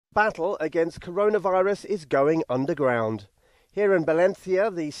Battle against coronavirus is going underground. Here in Valencia,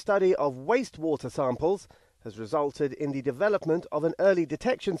 the study of wastewater samples has resulted in the development of an early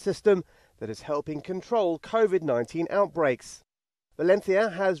detection system that is helping control COVID-19 outbreaks.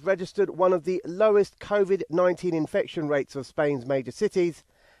 Valencia has registered one of the lowest COVID-19 infection rates of Spain's major cities,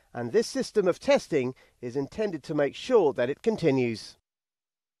 and this system of testing is intended to make sure that it continues.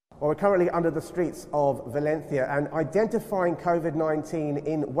 Well, we're currently under the streets of Valencia, and identifying COVID-19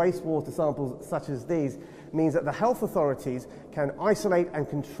 in wastewater samples such as these means that the health authorities can isolate and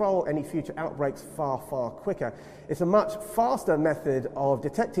control any future outbreaks far quicker. It's a much faster method of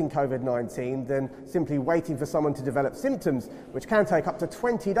detecting COVID-19 than simply waiting for someone to develop symptoms, which can take up to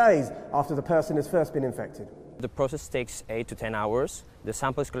 20 days after the person has first been infected. The process takes 8 to 10 hours. The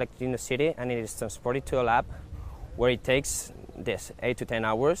sample is collected in the city and it is transported to a lab where it takes this 8 to 10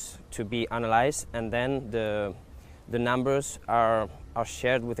 hours to be analyzed, and then the numbers are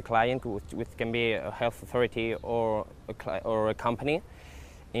shared with the client, which can be a health authority or a company,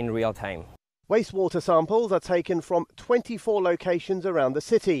 in real time. Wastewater samples are taken from 24 locations around the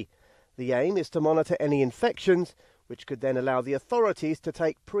city. The aim is to monitor any infections, which could then allow the authorities to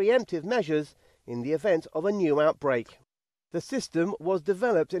take preemptive measures in the event of a new outbreak. The system was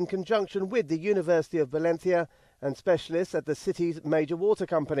developed in conjunction with the University of Valencia and specialists at the city's major water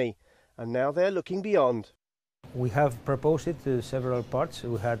company, and now they're looking beyond. We have proposed it to several parts.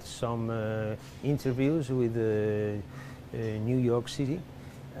 We had some interviews with New York City,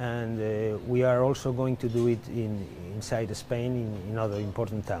 and we are also going to do it inside Spain in other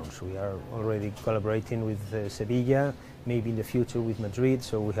important towns. We are already collaborating with Sevilla, maybe in the future with Madrid,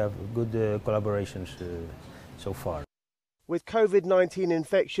 so we have good collaborations so far. With COVID-19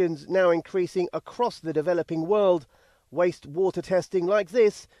 infections now increasing across the developing world, wastewater testing like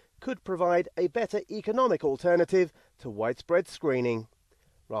this could provide a better economic alternative to widespread screening.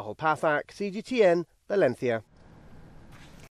 Rahul Pathak, CGTN, Valencia.